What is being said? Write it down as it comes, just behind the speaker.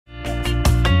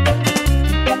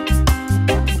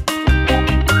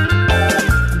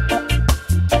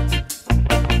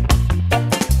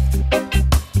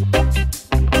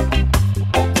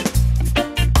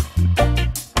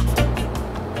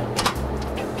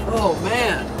Oh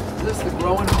man, is this the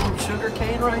growing home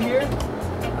sugarcane right here?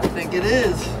 I think it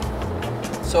is.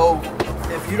 So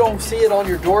if you don't see it on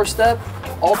your doorstep,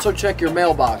 also check your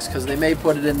mailbox because they may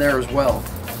put it in there as well.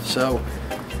 So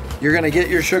you're gonna get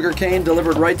your sugarcane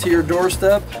delivered right to your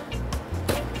doorstep.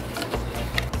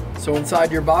 So inside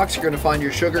your box, you're gonna find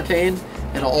your sugarcane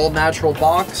in an all natural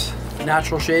box,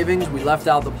 natural shavings. We left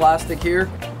out the plastic here.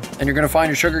 And you're gonna find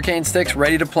your sugarcane sticks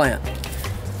ready to plant.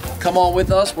 Come on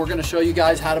with us, we're gonna show you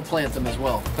guys how to plant them as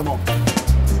well. Come on.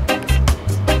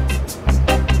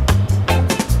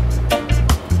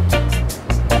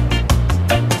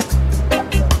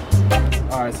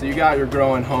 All right, so you got your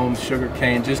growing home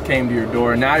sugarcane, just came to your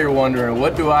door. Now you're wondering,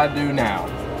 what do I do now?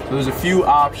 So there's a few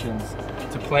options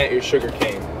to plant your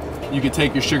sugarcane. You could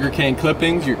take your sugarcane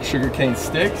clippings, your sugarcane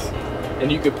sticks,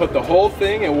 and you could put the whole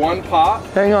thing in one pot.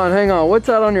 Hang on, what's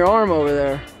that on your arm over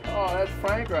there? Oh, that's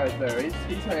Frank right there.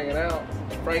 He's hanging out.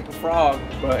 Frank the frog.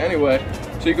 But anyway,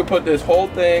 so you can put this whole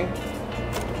thing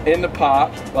in the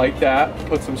pot like that,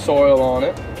 put some soil on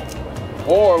it.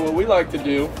 Or what we like to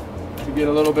do to get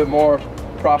a little bit more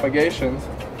propagations,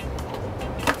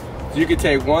 is you could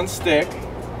take one stick,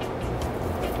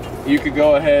 you could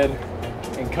go ahead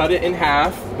and cut it in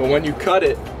half, but when you cut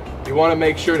it, you want to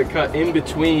make sure to cut in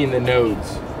between the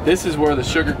nodes. This is where the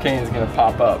sugarcane is going to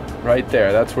pop up, right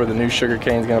there. That's where the new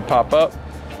sugarcane is going to pop up.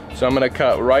 So I'm going to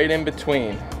cut right in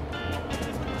between,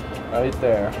 right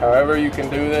there. However you can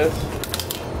do this,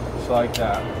 just like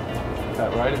that.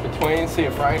 Cut right in between. See you,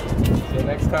 Frank. See you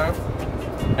next time.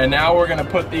 And now we're going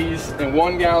to put these in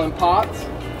 1 gallon pots.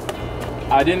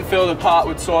 I didn't fill the pot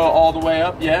with soil all the way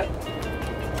up yet,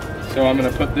 so I'm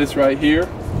going to put this right here.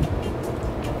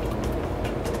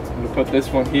 Put this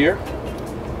one here.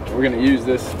 We're going to use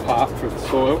this pot for the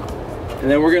soil,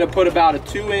 and then we're going to put about a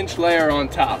 2-inch layer on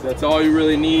top. That's all you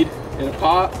really need in a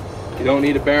pot. You don't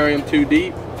need to bury them too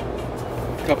deep.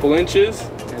 A couple inches.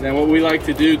 And then what we like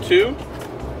to do too,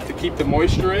 to keep the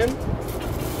moisture in,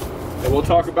 and we'll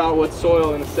talk about what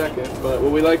soil in a second, but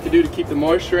what we like to do to keep the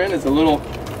moisture in is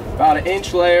about an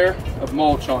inch layer of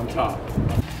mulch on top.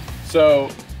 So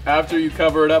after you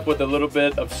cover it up with a little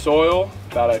bit of soil,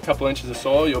 about a couple inches of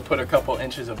soil, you'll put a couple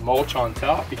inches of mulch on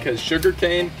top, because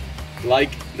sugarcane like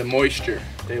the moisture.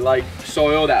 They like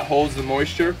soil that holds the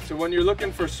moisture. So when you're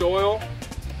looking for soil,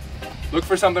 look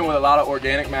for something with a lot of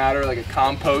organic matter, like a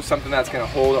compost, something that's gonna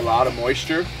hold a lot of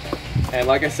moisture. And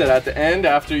like I said, at the end,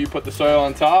 after you put the soil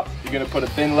on top, you're gonna put a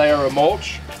thin layer of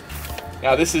mulch.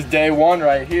 Now this is day 1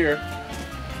 right here,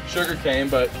 sugarcane,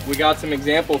 but we got some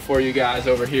example for you guys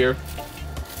over here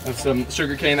of some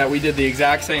sugarcane that we did the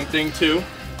exact same thing to.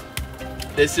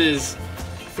 This is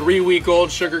 3-week-old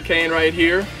sugarcane right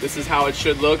here. This is how it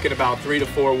should look in about 3 to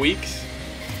 4 weeks.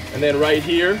 And then right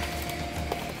here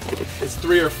is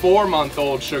 3 or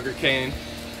 4-month-old sugarcane,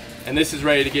 and this is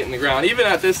ready to get in the ground. Even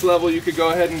at this level, you could go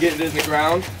ahead and get it in the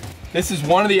ground. This is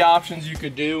one of the options you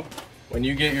could do when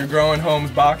you get your Growing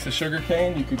Homes box of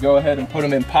sugarcane. You could go ahead and put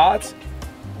them in pots.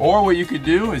 Or what you could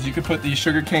do is you could put these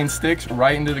sugarcane sticks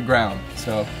right into the ground.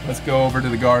 So let's go over to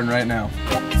the garden right now.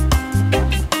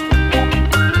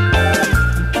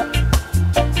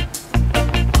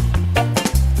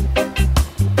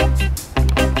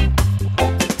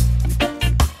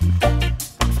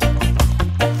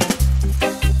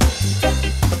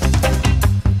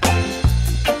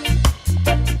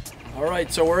 All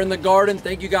right, so we're in the garden.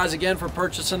 Thank you guys again for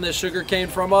purchasing this sugarcane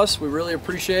from us. We really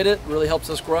appreciate it. It really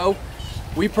helps us grow.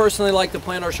 We personally like to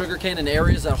plant our sugarcane in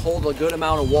areas that hold a good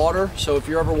amount of water. So if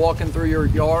you're ever walking through your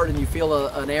yard and you feel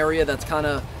an area that's kind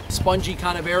of spongy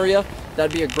kind of area,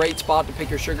 that'd be a great spot to pick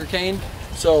your sugarcane.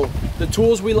 So the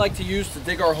tools we like to use to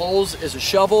dig our holes is a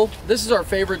shovel. This is our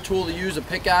favorite tool to use, a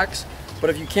pickaxe. But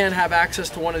if you can't have access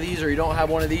to one of these, or you don't have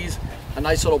one of these, a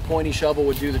nice little pointy shovel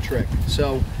would do the trick.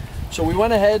 So we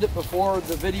went ahead, before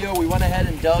the video, we went ahead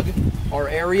and dug our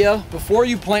area. Before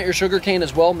you plant your sugarcane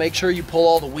as well, make sure you pull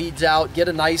all the weeds out, get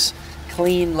a nice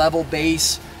clean level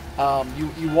base.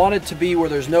 You want it to be where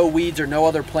there's no weeds or no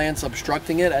other plants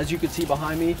obstructing it. As you can see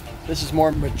behind me, this is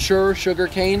more mature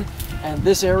sugarcane, and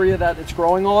this area that it's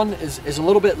growing on is a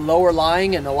little bit lower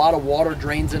lying, and a lot of water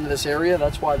drains into this area.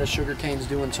 That's why the sugarcane is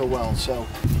doing so well. So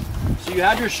you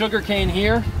have your sugarcane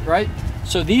here, right?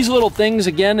 So these little things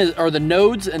again are the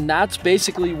nodes, and that's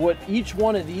basically what each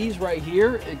one of these right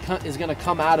here is going to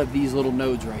come out of these little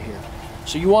nodes right here.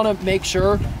 So you want to make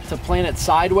sure to plant it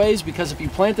sideways, because if you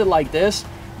plant it like this,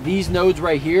 these nodes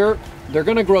right here, they're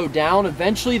going to grow down.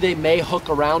 Eventually they may hook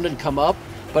around and come up,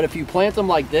 but if you plant them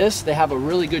like this, they have a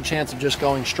really good chance of just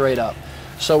going straight up.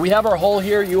 So we have our hole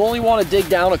here. You only want to dig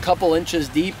down a couple inches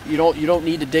deep. You don't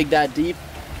need to dig that deep.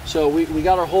 So we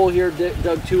got our hole here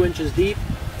dug 2 inches deep.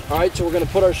 All right, so we're gonna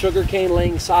put our sugar cane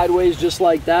laying sideways just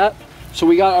like that. So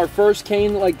we got our first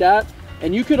cane like that,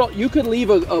 and you could leave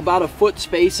about a foot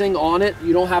spacing on it.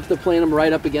 You don't have to plant them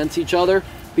right up against each other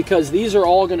because these are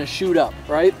all gonna shoot up,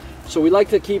 right? So we like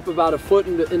to keep about a foot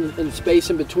in space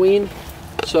in between.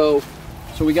 So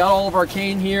we got all of our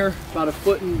cane here, about a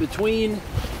foot in between.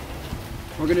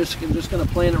 We're just gonna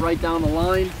plant it right down the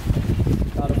line,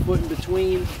 about a foot in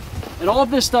between. And all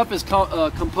of this stuff is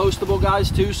compostable,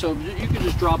 guys, too, so you can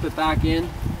just drop it back in.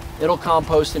 It'll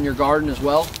compost in your garden as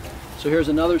well. So here's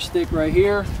another stick right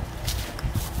here.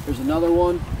 Here's another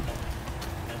one.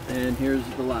 And here's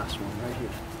the last one right here.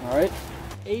 All right.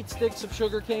 8 sticks of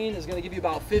sugar cane is gonna give you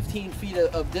about 15 feet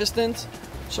of distance.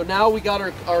 So now we got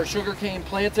our sugar cane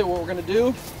planted. What we're gonna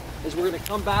do is we're gonna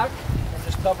come back and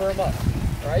just cover them up,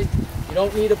 all right? You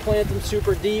don't need to plant them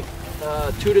super deep,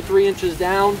 2 to 3 inches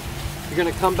down. You're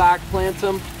gonna come back, plant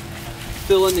them,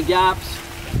 fill in the gaps.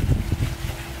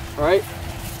 All right,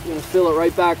 you're gonna fill it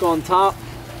right back on top.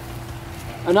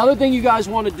 Another thing you guys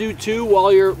wanna do too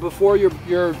before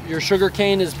your sugar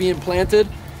cane is being planted,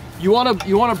 you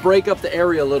wanna break up the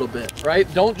area a little bit, right?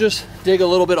 Don't just dig a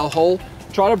little bit of hole.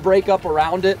 Try to break up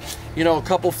around it, you know, a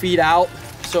couple feet out.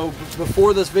 So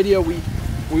before this video,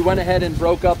 we went ahead and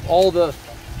broke up all the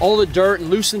dirt and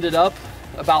loosened it up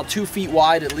about 2 feet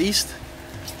wide at least.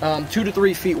 2 to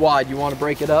 3 feet wide, you want to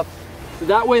break it up. So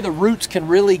that way the roots can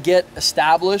really get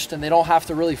established and they don't have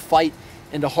to really fight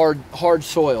into hard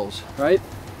soils, right?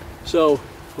 So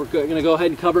we're gonna go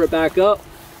ahead and cover it back up.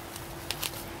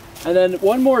 And then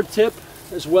one more tip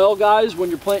as well, guys, when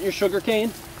you're planting your sugar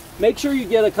cane, make sure you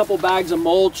get a couple bags of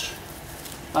mulch,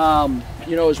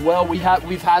 you know, as well. We've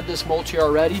had this mulch here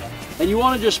already, and you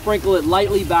want to just sprinkle it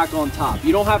lightly back on top.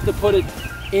 You don't have to put it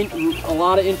in a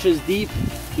lot of inches deep.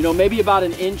 You know, maybe about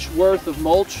an inch worth of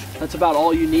mulch. That's about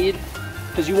all you need,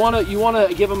 because you want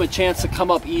to give them a chance to come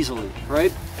up easily,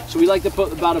 right? So we like to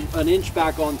put about an inch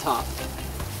back on top.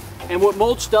 And what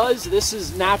mulch does, this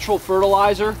is natural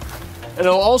fertilizer, and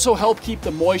it'll also help keep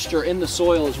the moisture in the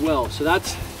soil as well. So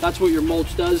that's what your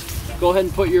mulch does. Go ahead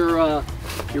and put your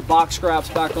box scraps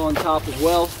back on top as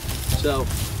well. So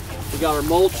we got our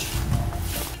mulch.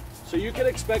 So you can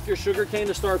expect your sugar cane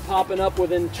to start popping up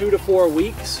within 2 to 4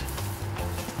 weeks.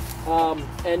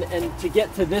 And to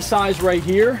get to this size right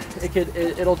here,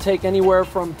 it'll take anywhere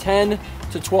from 10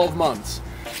 to 12 months.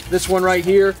 This one right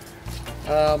here,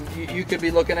 you could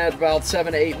be looking at about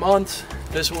 7 to 8 months.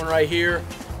 This one right here,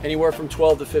 anywhere from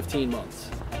 12 to 15 months.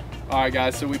 All right,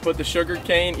 guys, so we put the sugar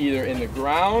cane either in the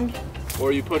ground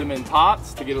or you put them in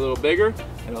pots to get a little bigger.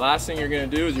 And the last thing you're gonna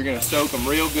do is you're gonna soak them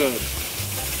real good.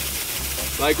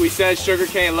 Like we said, sugar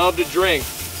cane love to drink,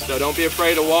 so don't be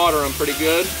afraid to water them pretty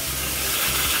good.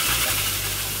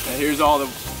 And here's all the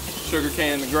sugar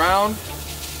cane in the ground.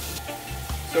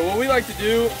 So what we like to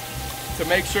do to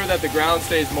make sure that the ground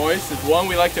stays moist is, one,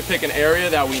 we like to pick an area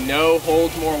that we know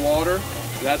holds more water.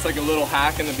 So that's like a little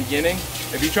hack in the beginning.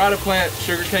 If you try to plant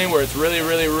sugar cane where it's really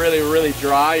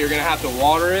dry, you're gonna have to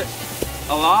water it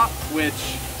a lot, which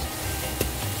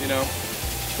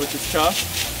is tough.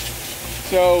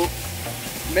 So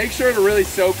make sure to really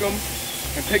soak them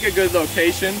and pick a good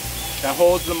location that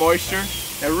holds the moisture.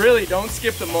 And really don't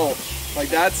skip the mulch. Like,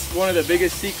 that's one of the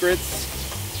biggest secrets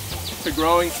to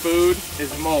growing food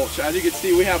is mulch. As you can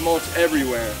see, we have mulch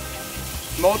everywhere.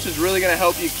 Mulch is really gonna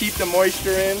help you keep the moisture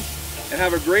in and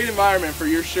have a great environment for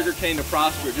your sugar cane to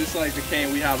prosper, just like the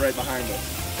cane we have right behind us.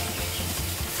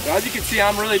 So as you can see,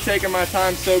 I'm really taking my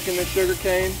time soaking the sugar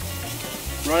cane,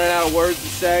 running out of words to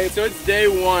say. So it's day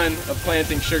 1 of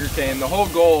planting sugar cane. The whole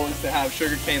goal is to have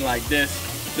sugar cane like this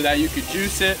so that you could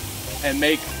juice it and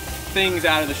make things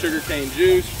out of the sugar cane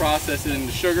juice, process it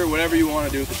into sugar, whatever you want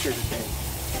to do with the sugar cane.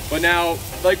 But now,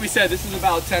 like we said, this is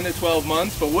about 10 to 12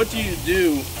 months, but what do you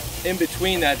do in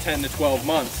between that 10 to 12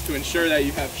 months to ensure that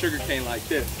you have sugar cane like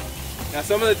this? Now,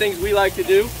 some of the things we like to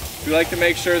do, we like to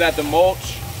make sure that the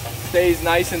mulch stays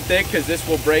nice and thick, because this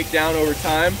will break down over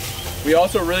time. We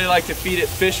also really like to feed it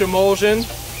fish emulsion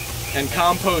and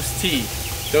compost tea.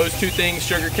 Those 2 things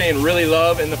sugarcane really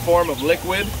love in the form of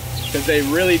liquid, because they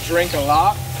really drink a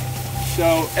lot.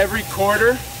 So every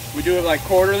quarter, we do it like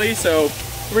quarterly, so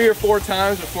 3 or 4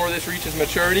 times before this reaches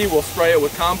maturity, we'll spray it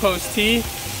with compost tea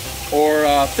or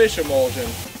fish emulsion.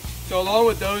 So along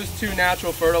with those 2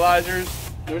 natural fertilizers,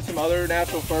 there's some other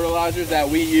natural fertilizers that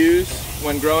we use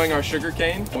when growing our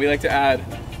sugarcane. We like to add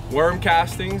worm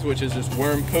castings, which is just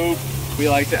worm poop. We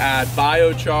like to add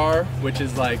biochar, which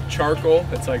is like charcoal.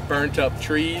 It's like burnt up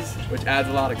trees, which adds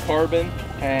a lot of carbon.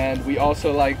 And we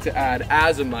also like to add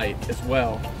azomite as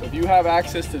well. So if you have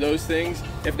access to those things,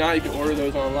 if not, you can order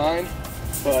those online.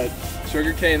 But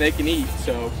sugarcane they can eat,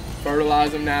 so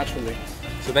fertilize them naturally.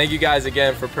 So thank you guys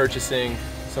again for purchasing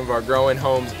some of our Growing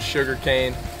Homes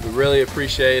sugarcane. We really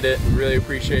appreciate it. We really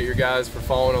appreciate you guys for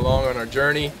following along on our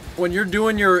journey. When you're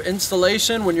doing your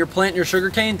installation, when you're planting your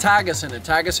sugarcane, tag us in it.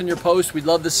 Tag us in your post. We'd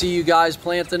love to see you guys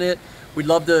planting it. We'd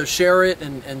love to share it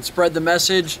and spread the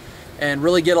message and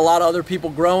really get a lot of other people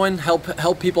growing,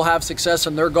 help people have success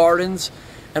in their gardens.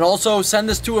 And also send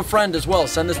this to a friend as well.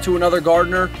 Send this to another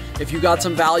gardener. If you got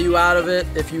some value out of it,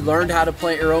 if you learned how to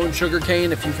plant your own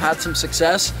sugarcane, if you've had some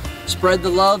success, spread the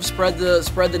love, spread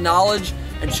the knowledge,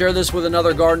 and share this with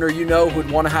another gardener you know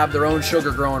who'd want to have their own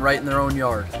sugar growing right in their own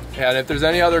yard. Yeah, and if there's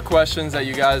any other questions that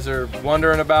you guys are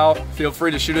wondering about, feel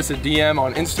free to shoot us a DM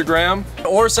on Instagram.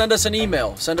 Or send us an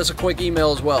email. Send us a quick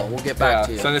email as well. We'll get back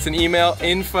to you. Send us an email,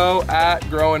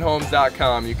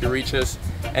 info@growinghomes.com. You can reach us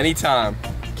anytime.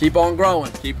 Keep on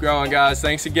growing. Keep growing, guys.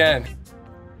 Thanks again.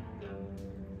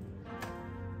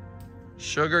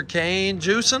 Sugarcane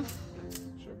juicing.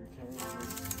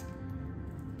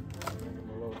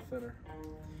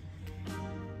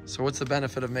 So what's the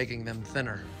benefit of making them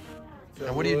thinner?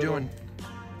 And what are you doing?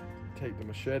 Take the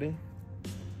machete.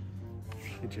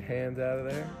 Get your hands out of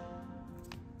there.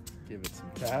 Give it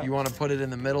some tap. You want to put it in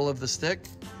the middle of the stick?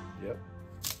 Yep.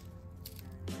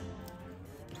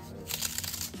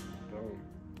 Boom.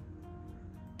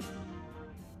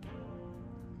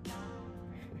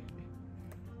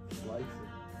 Slice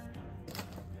it.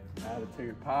 Add it to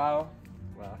your pile.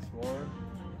 Last one.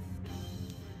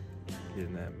 Get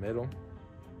in that middle.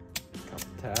 Couple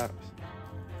taps.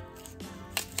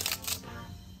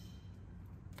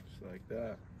 Just like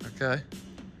that. Okay.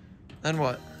 Then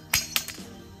what?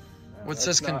 What's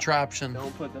this contraption?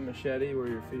 Don't put the machete where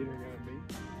your feet are going to be.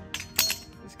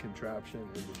 This contraption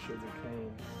is a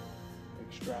sugarcane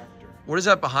extractor. What is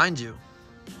that behind you?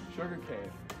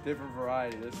 Sugarcane. Different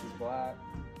variety. This is black.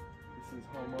 This is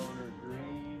homeowner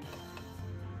green.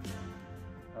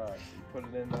 Alright, you put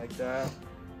it in like that.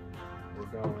 We're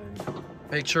going.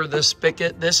 Make sure this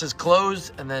spigot, this is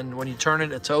closed, and then when you turn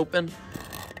it, it's open.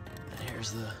 And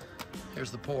here's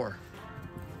the pour.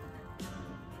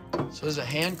 So this is a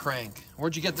hand crank.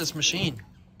 Where'd you get this machine?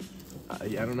 I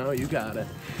don't know. You got it.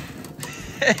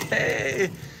 Hey.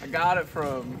 I got it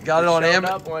from. Got it on Amazon.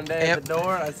 Showed up one day at the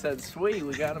door. I said, "Sweet,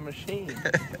 we got a machine."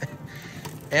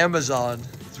 Amazon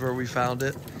is where we found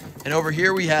it. And over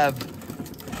here we have,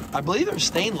 I believe they're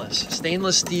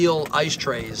stainless steel ice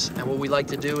trays. And what we like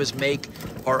to do is make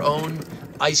our own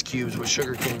ice cubes with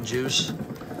sugarcane juice.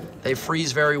 They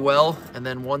freeze very well, and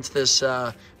then once this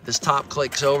this top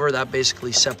clicks over, that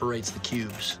basically separates the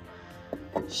cubes.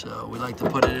 So we like to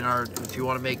put it in our, if you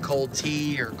want to make cold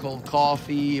tea or cold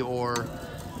coffee or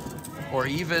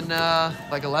even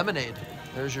like a lemonade.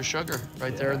 There's your sugar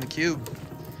right there in the cube.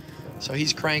 So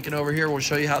he's cranking over here. We'll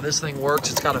show you how this thing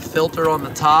works. It's got a filter on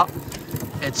the top.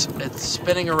 It's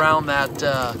spinning around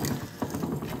that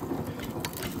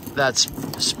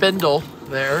spindle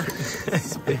there. I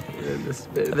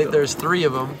think there's 3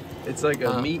 of them. It's like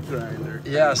a meat grinder.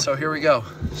 Yeah, so here we go.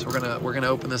 So we're gonna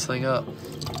open this thing up.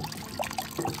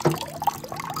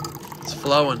 It's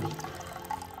flowing.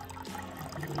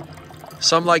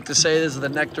 Some like to say this is the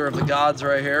nectar of the gods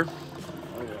right here.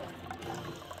 Oh yeah.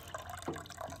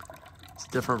 It's a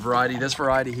different variety. This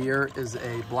variety here is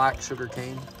a black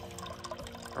sugarcane,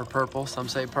 or purple. Some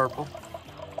say purple.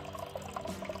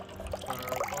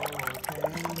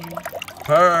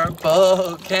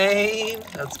 Purple cane.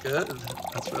 That's good.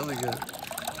 That's really good.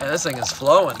 Hey, this thing is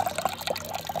flowing.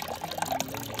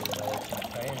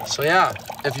 So yeah,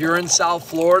 if you're in South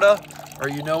Florida or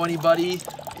you know anybody,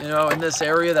 you know, in this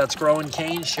area that's growing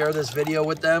cane, share this video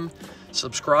with them.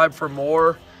 Subscribe for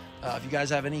more. If you guys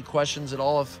have any questions at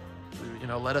all,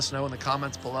 let us know in the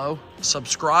comments below.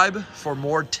 Subscribe for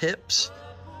more tips.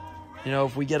 You know,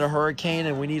 if we get a hurricane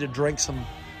and we need to drink some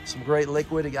great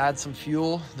liquid to add some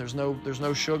fuel, there's no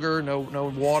sugar, no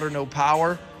water, no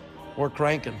power, we're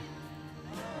cranking.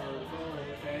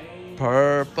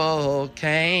 Purple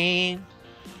cane.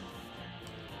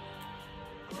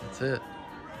 That's it.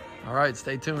 All right,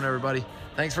 stay tuned, everybody.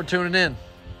 Thanks for tuning in.